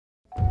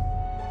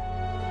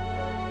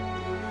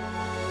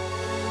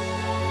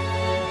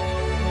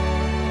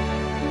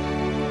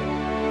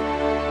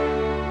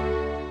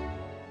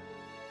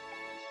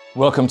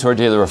Welcome to our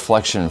daily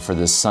reflection for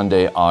this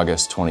Sunday,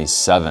 August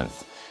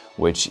 27th,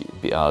 which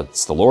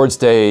it's the Lord's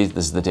Day.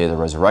 This is the day of the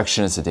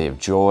resurrection. It's a day of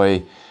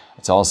joy.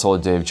 It's also a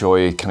day of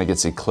joy. It kind of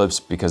gets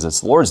eclipsed because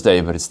it's Lord's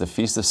Day, but it's the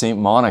Feast of St.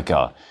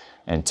 Monica.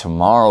 And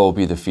tomorrow will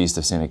be the Feast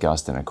of St.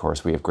 Augustine. Of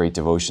course, we have great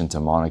devotion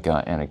to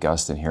Monica and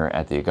Augustine here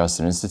at the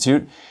Augustine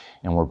Institute,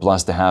 and we're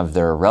blessed to have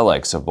their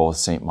relics of both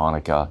St.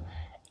 Monica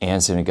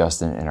and St.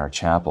 Augustine in our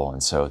chapel.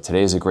 And so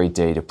today is a great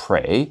day to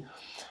pray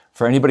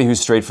for anybody who's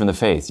strayed from the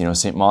faith. You know,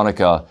 St.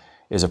 Monica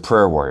is a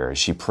prayer warrior.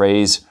 She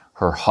prays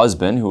her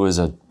husband, who is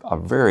a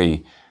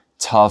very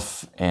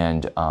tough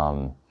and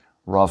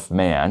rough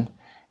man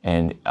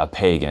and a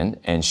pagan,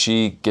 and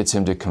she gets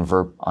him to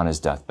convert on his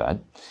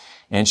deathbed.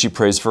 And she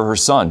prays for her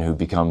son, who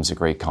becomes a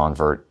great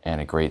convert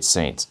and a great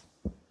saint.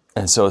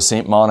 And so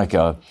St.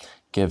 Monica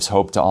gives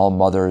hope to all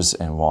mothers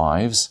and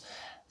wives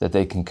that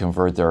they can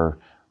convert their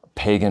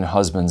pagan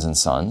husbands and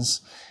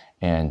sons,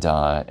 and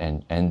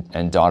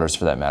daughters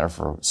for that matter,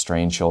 for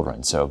straying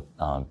children. So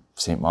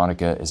St.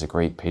 Monica is a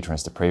great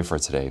patroness to pray for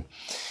today.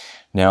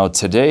 Now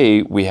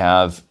today we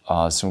have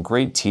some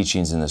great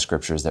teachings in the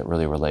scriptures that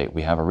really relate.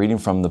 We have a reading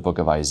from the book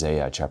of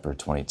Isaiah, chapter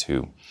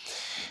 22.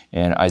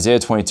 And Isaiah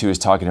 22 is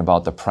talking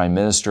about the prime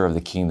minister of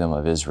the kingdom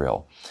of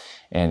Israel.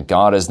 And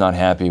God is not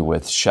happy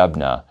with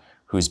Shebna,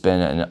 who's been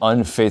an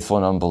unfaithful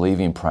and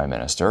unbelieving prime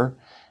minister.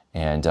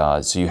 And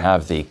so you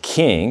have the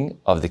king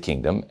of the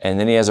kingdom, and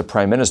then he has a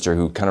prime minister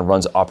who kind of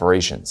runs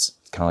operations,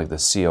 kind of like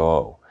the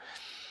COO.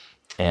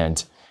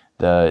 And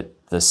the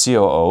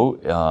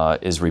COO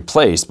is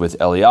replaced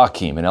with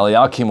Eliakim, and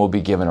Eliakim will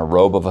be given a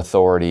robe of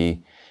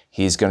authority.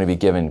 He's going to be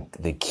given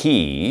the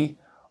key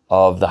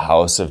of the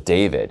house of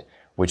David,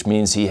 which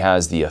means he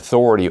has the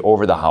authority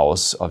over the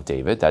house of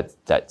David.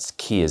 That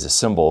key is a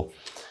symbol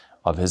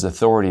of his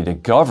authority to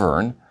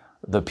govern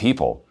the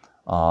people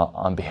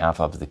on behalf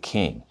of the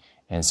king.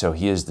 And so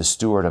he is the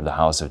steward of the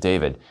house of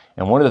David.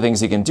 And one of the things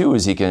he can do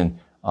is he can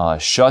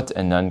shut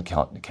and none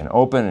can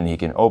open, and he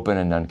can open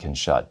and none can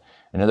shut.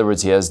 In other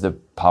words, he has the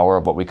power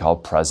of what we call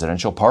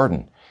presidential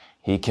pardon.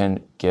 He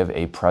can give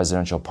a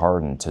presidential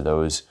pardon to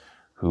those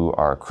who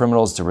are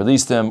criminals, to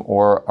release them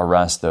or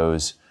arrest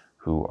those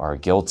who are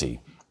guilty.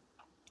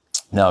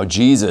 Now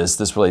Jesus,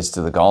 this relates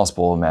to the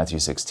gospel of Matthew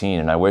 16,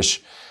 and I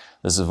wish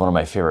this is one of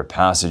my favorite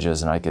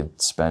passages and I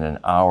could spend an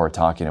hour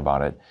talking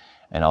about it.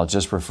 And I'll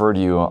just refer to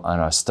you on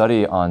a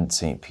study on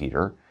St.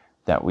 Peter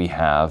that we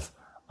have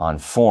on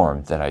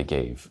Formed that I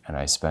gave. And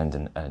I spend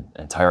an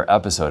entire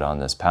episode on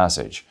this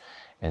passage.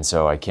 And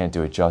so I can't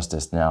do it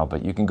justice now,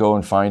 but you can go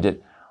and find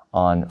it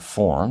on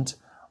Formed.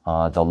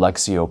 The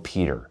Lectio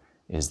Peter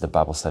is the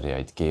Bible study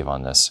I gave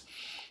on this.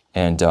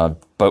 And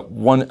but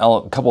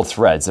a couple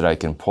threads that I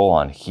can pull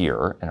on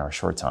here in our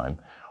short time.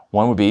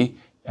 One would be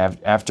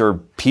after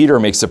Peter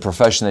makes the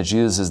profession that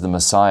Jesus is the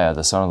Messiah,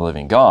 the Son of the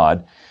living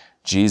God,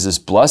 Jesus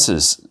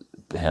blesses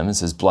him and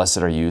says, "Blessed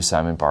are you,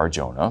 Simon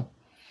Bar-Jonah."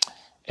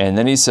 And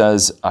then he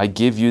says, "I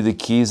give you the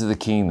keys of the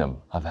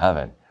kingdom of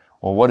heaven."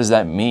 Well, what does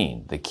that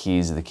mean, the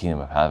keys of the kingdom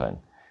of heaven?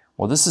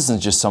 Well, this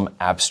isn't just some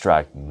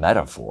abstract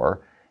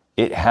metaphor.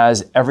 It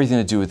has everything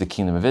to do with the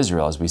kingdom of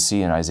Israel, as we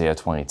see in Isaiah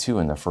 22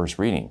 in the first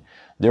reading.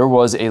 There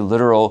was a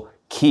literal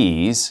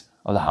keys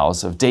of the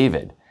house of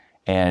David,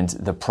 and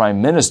the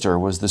prime minister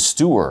was the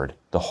steward,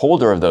 the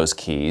holder of those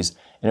keys,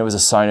 and it was a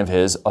sign of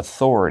his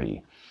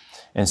authority.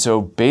 And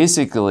so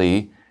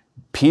basically,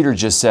 Peter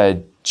just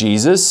said,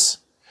 Jesus,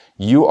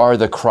 you are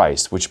the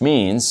Christ, which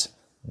means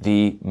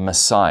the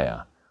Messiah,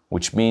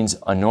 which means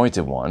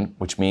anointed one,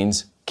 which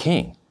means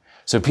king.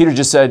 So Peter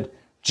just said,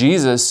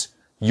 Jesus,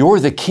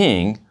 you're the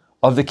king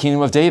of the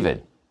kingdom of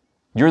David.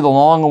 You're the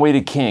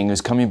long-awaited king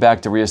who's coming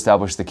back to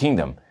reestablish the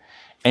kingdom.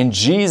 And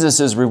Jesus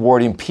is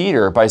rewarding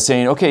Peter by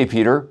saying, okay,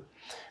 Peter,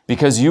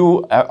 because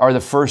you are the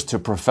first to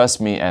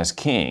profess me as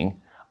king,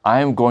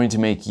 I am going to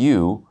make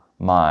you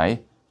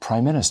my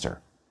prime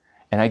minister,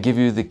 and I give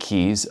you the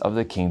keys of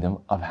the kingdom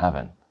of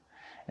heaven.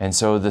 And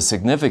so the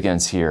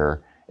significance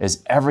here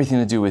is everything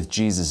to do with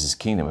Jesus'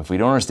 kingdom. If we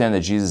don't understand that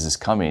Jesus is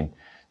coming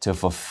to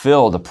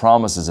fulfill the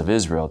promises of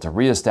Israel, to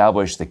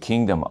reestablish the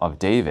kingdom of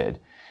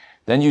David,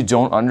 then you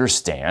don't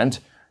understand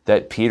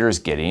that Peter's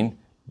getting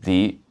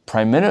the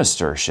prime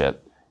ministership,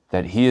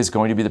 that he is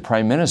going to be the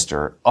prime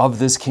minister of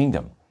this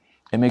kingdom.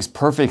 It makes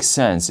perfect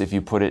sense if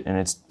you put it in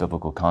its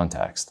biblical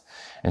context.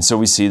 And so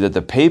we see that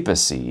the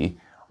papacy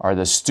are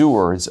the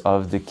stewards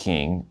of the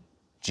King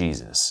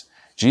Jesus.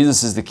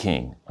 Jesus is the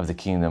king of the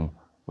kingdom,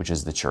 which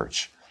is the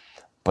church.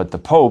 But the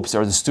popes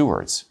are the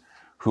stewards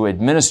who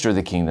administer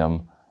the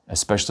kingdom,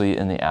 especially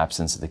in the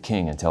absence of the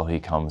king until he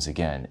comes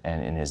again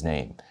and in his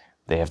name.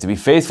 They have to be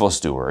faithful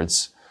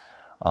stewards,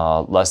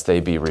 lest they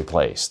be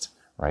replaced,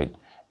 right?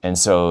 And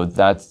so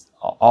that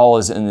all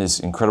is in this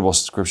incredible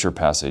scripture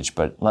passage,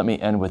 but let me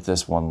end with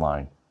this one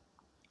line.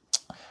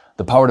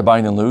 The power to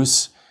bind and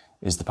loose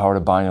is the power to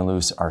bind and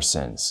loose our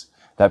sins.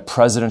 That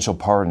presidential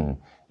pardon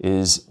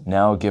is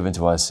now given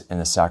to us in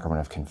the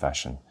sacrament of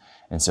confession.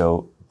 And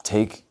so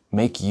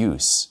make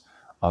use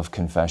of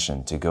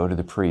confession to go to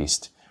the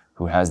priest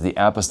who has the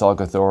apostolic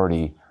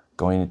authority,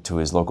 going to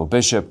his local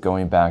bishop,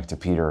 going back to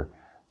Peter,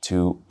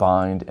 to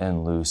bind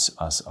and loose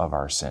us of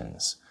our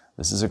sins.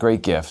 This is a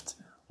great gift.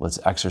 Let's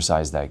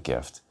exercise that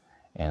gift.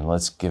 And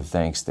let's give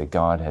thanks that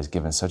God has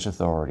given such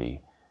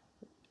authority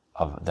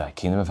of the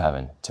kingdom of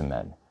heaven to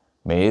men.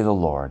 May the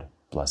Lord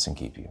bless and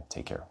keep you.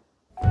 Take care.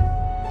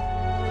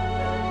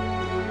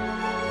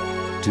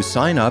 To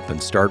sign up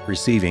and start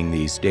receiving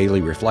these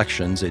daily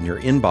reflections in your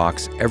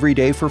inbox every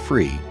day for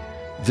free,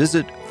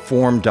 visit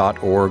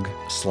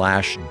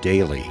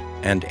formed.org/daily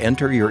and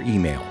enter your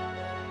email.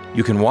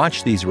 You can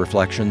watch these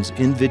reflections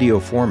in video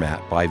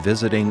format by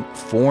visiting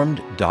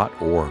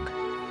formed.org.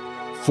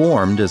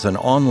 Formed is an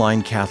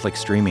online Catholic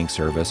streaming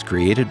service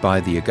created by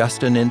the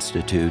Augustine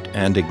Institute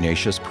and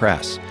Ignatius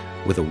Press,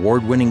 with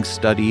award-winning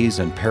studies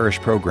and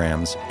parish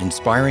programs,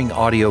 inspiring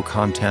audio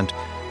content,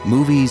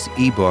 movies,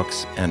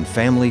 ebooks, and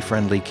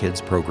family-friendly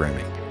kids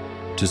programming.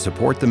 To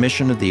support the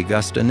mission of the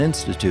Augustine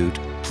Institute,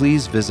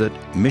 please visit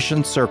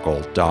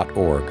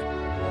missioncircle.org.